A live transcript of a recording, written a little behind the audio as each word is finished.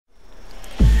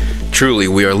Truly,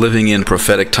 we are living in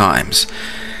prophetic times.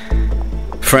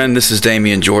 Friend, this is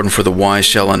Damian Jordan for The Wise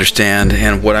Shall Understand,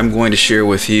 and what I'm going to share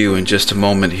with you in just a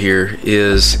moment here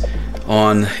is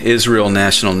on Israel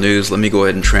National News. Let me go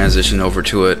ahead and transition over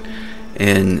to it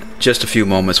in just a few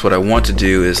moments. What I want to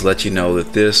do is let you know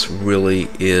that this really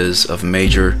is of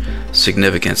major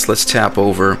significance. Let's tap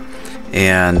over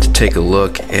and take a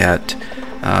look at,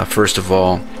 first of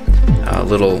all, a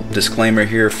little disclaimer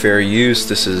here, fair use.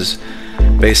 This is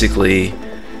basically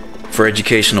for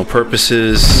educational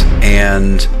purposes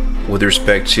and with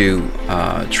respect to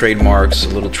trademarks, a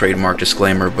little trademark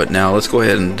disclaimer. But now let's go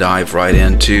ahead and dive right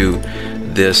into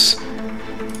this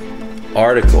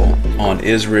article on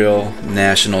Israel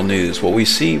National News. What we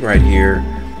see right here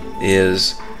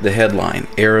is the headline: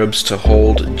 Arabs to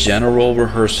hold general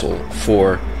rehearsal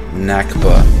for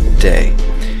Nakba Day.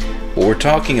 What we're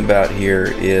talking about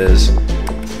here is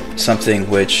something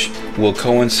which will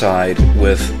coincide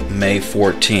with May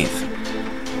 14th.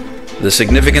 The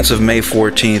significance of May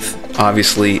 14th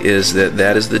obviously is that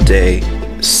that is the day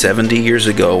 70 years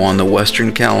ago on the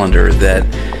Western calendar that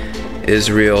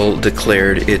Israel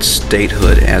declared its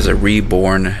statehood as a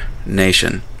reborn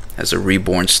nation, as a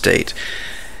reborn state.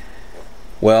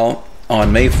 Well,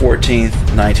 on May 14th,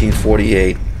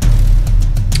 1948,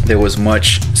 there was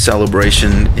much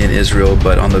celebration in Israel,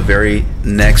 but on the very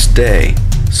next day,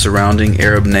 surrounding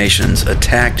Arab nations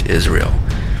attacked Israel,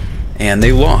 and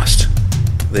they lost.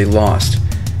 They lost.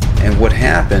 And what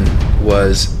happened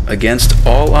was, against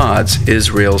all odds,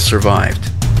 Israel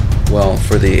survived. Well,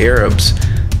 for the Arabs,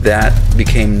 that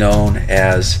became known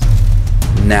as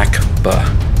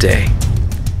Nakba Day,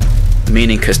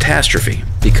 meaning catastrophe,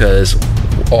 because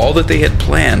all that they had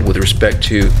planned with respect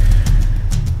to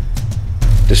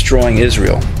destroying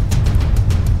Israel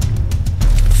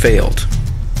failed.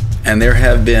 And there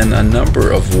have been a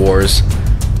number of wars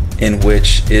in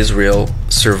which Israel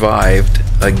survived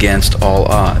against all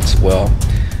odds. Well,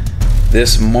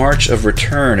 this March of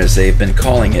Return, as they've been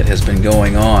calling it, has been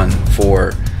going on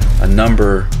for a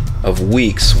number of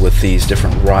weeks with these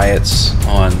different riots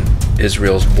on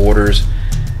Israel's borders.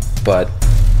 But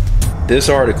this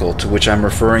article, to which I'm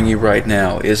referring you right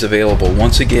now, is available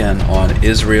once again on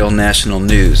Israel National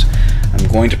News.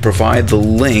 I'm going to provide the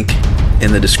link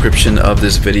in the description of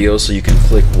this video so you can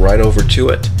click right over to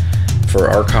it for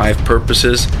archive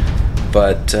purposes.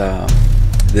 But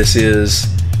this is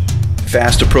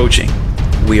fast approaching.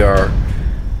 We are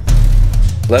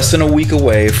less than a week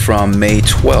away from May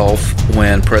 12th,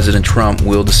 when President Trump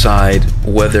will decide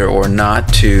whether or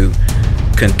not to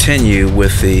continue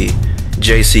with the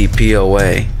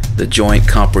JCPOA, the Joint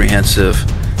Comprehensive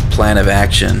Plan of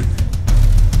Action,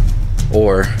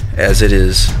 or as it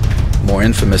is more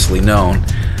infamously known,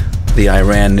 the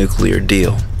Iran nuclear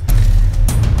deal.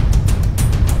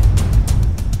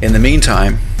 In the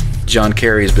meantime, John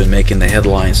Kerry has been making the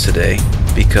headlines today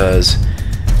because,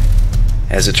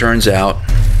 as it turns out,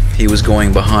 he was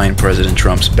going behind President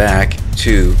Trump's back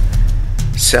to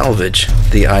salvage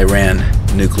the Iran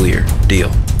nuclear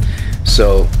deal.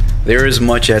 So there is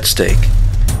much at stake.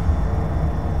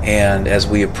 And as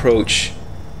we approach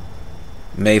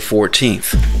May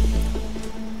 14th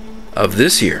of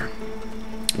this year,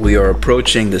 we are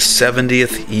approaching the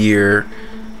 70th year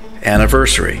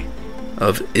anniversary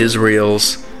of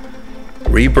Israel's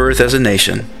rebirth as a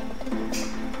nation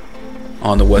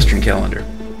on the Western calendar.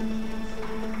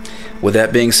 With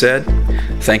that being said,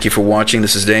 thank you for watching.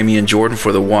 This is Damian Jordan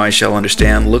for The Wise Shall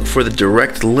Understand. Look for the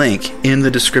direct link in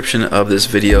the description of this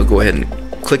video. Go ahead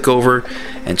and click over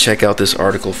and check out this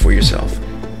article for yourself.